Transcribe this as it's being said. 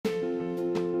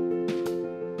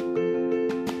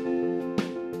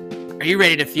Are you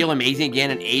ready to feel amazing again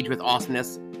and age with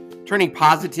awesomeness? Turning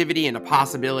positivity into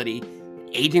possibility,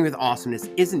 aging with awesomeness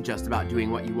isn't just about doing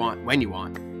what you want when you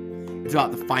want. It's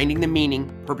about finding the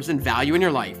meaning, purpose, and value in your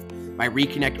life by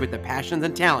reconnecting with the passions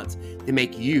and talents that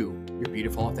make you your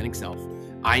beautiful, authentic self.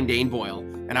 I'm Dane Boyle,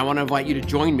 and I want to invite you to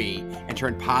join me and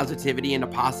turn positivity into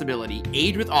possibility,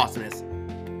 age with awesomeness,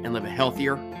 and live a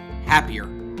healthier, happier,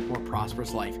 more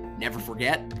prosperous life. Never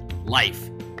forget, life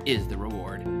is the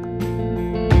reward.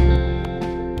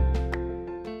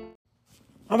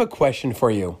 I have a question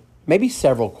for you, maybe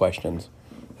several questions.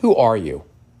 Who are you?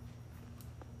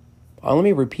 Let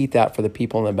me repeat that for the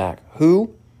people in the back.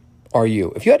 Who are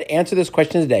you? If you had to answer this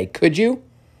question today, could you?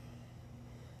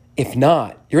 If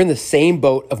not, you're in the same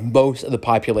boat of most of the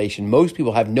population. Most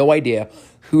people have no idea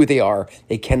who they are.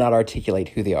 They cannot articulate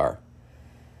who they are.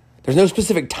 There's no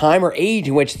specific time or age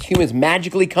in which humans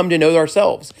magically come to know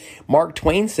ourselves. Mark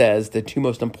Twain says the two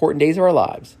most important days of our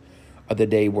lives are the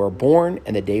day we're born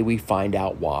and the day we find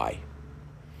out why.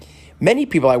 Many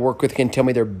people I work with can tell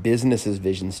me their business's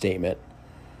vision statement,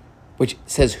 which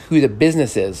says who the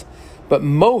business is, but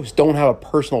most don't have a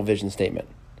personal vision statement.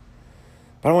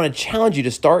 But I want to challenge you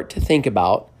to start to think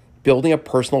about building a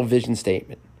personal vision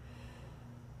statement.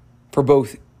 For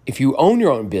both, if you own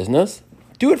your own business,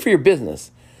 do it for your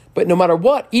business. But no matter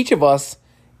what, each of us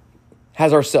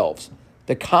has ourselves.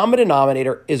 The common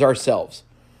denominator is ourselves.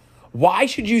 Why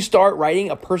should you start writing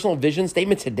a personal vision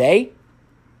statement today?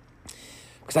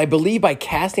 Because I believe by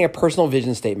casting a personal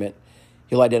vision statement,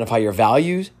 you'll identify your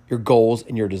values, your goals,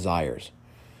 and your desires.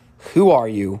 Who are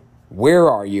you? Where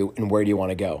are you? And where do you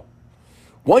want to go?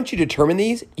 Once you determine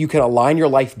these, you can align your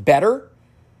life better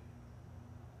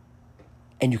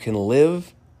and you can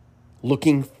live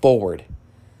looking forward.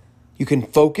 You can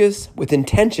focus with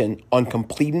intention on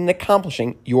completing and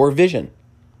accomplishing your vision.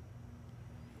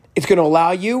 It's going to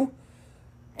allow you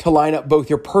to line up both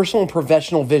your personal and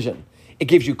professional vision. It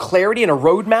gives you clarity and a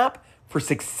roadmap for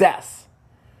success.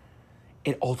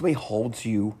 It ultimately holds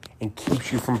you and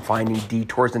keeps you from finding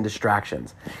detours and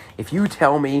distractions. If you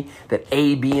tell me that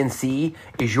A, B, and C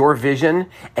is your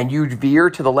vision and you veer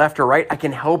to the left or right, I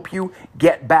can help you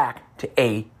get back to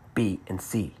A, B, and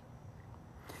C.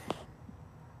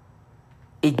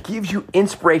 It gives you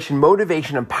inspiration,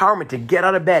 motivation, empowerment to get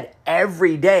out of bed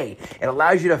every day. It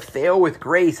allows you to fail with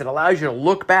grace. It allows you to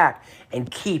look back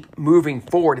and keep moving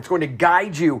forward. It's going to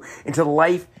guide you into the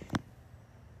life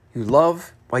you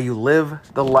love while you live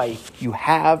the life you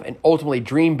have, and ultimately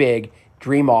dream big,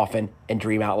 dream often, and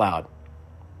dream out loud.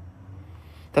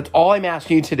 That's all I'm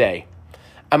asking you today.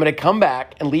 I'm going to come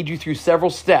back and lead you through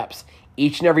several steps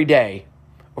each and every day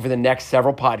over the next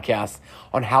several podcasts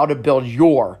on how to build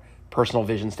your personal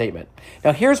vision statement.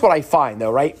 Now, here's what I find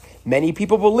though, right? Many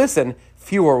people will listen,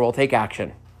 fewer will take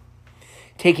action.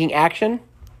 Taking action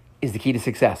is the key to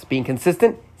success. Being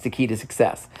consistent is the key to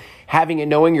success. Having and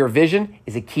knowing your vision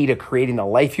is a key to creating the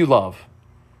life you love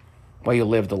while you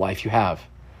live the life you have.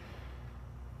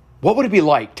 What would it be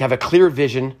like to have a clear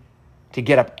vision, to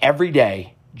get up every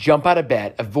day, jump out of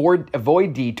bed,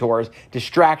 avoid detours,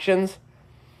 distractions,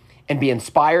 and be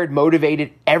inspired,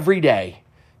 motivated every day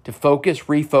to focus,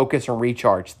 refocus, and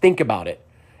recharge? Think about it.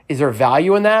 Is there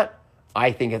value in that?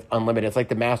 I think it's unlimited. It's like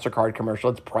the MasterCard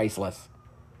commercial. It's priceless.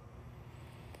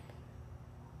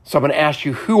 So I'm going to ask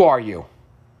you, who are you?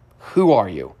 Who are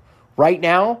you? Right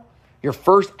now, your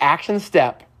first action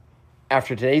step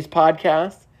after today's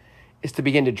podcast is to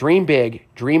begin to dream big,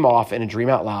 dream often, and dream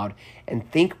out loud, and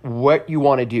think what you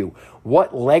want to do.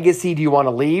 What legacy do you want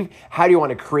to leave? How do you want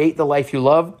to create the life you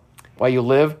love while you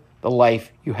live the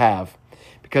life you have?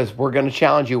 Because we're going to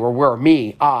challenge you, or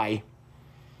I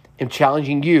am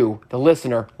challenging you, the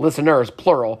listeners,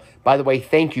 plural. By the way,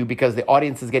 thank you, because the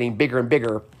audience is getting bigger and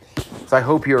bigger. So I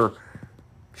hope you're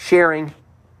sharing,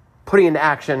 putting into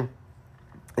action.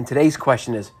 And today's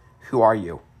question is, who are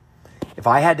you? If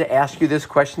I had to ask you this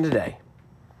question today,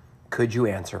 could you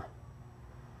answer?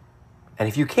 And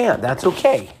if you can't, that's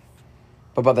okay.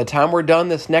 But by the time we're done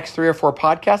this next 3 or 4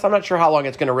 podcasts, I'm not sure how long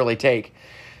it's going to really take.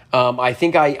 I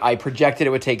think I projected it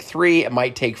would take 3. It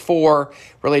might take 4.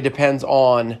 Really depends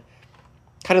on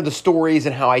kind of the stories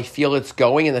and how I feel it's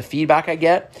going and the feedback I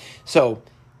get. So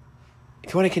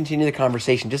if you want to continue the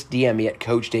conversation, just DM me at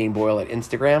Coach Dane Boyle at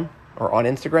Instagram or on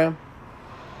Instagram.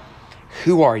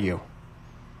 Who are you?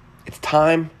 It's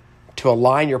time to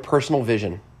align your personal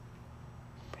vision.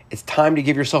 It's time to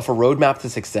give yourself a roadmap to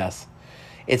success.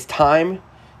 It's time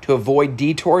to avoid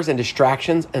detours and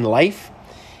distractions in life.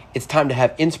 It's time to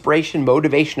have inspiration,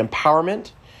 motivation,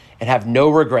 empowerment, and have no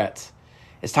regrets.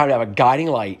 It's time to have a guiding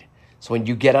light so when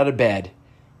you get out of bed,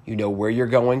 you know where you're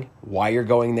going, why you're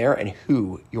going there, and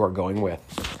who you are going with.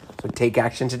 So take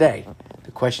action today.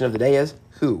 The question of the day is,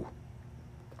 who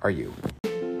are you?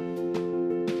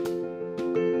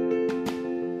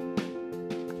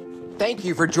 Thank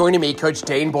you for joining me, Coach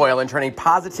Dane Boyle, in turning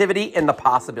positivity into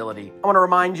possibility. I want to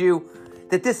remind you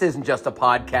that this isn't just a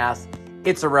podcast.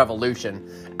 It's a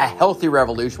revolution, a healthy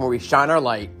revolution where we shine our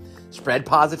light, spread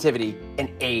positivity,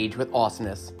 and age with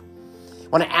awesomeness. I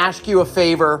want to ask you a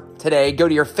favor today. Go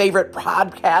to your favorite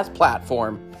podcast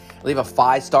platform, leave a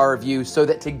 5-star review so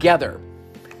that together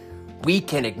we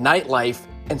can ignite life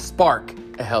and spark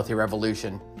a healthy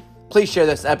revolution. Please share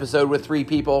this episode with 3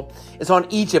 people. It's on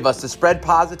each of us to spread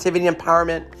positivity and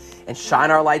empowerment and shine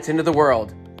our lights into the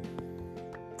world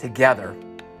together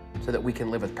so that we can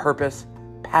live with purpose,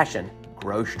 passion,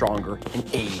 grow stronger, and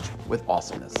age with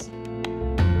awesomeness.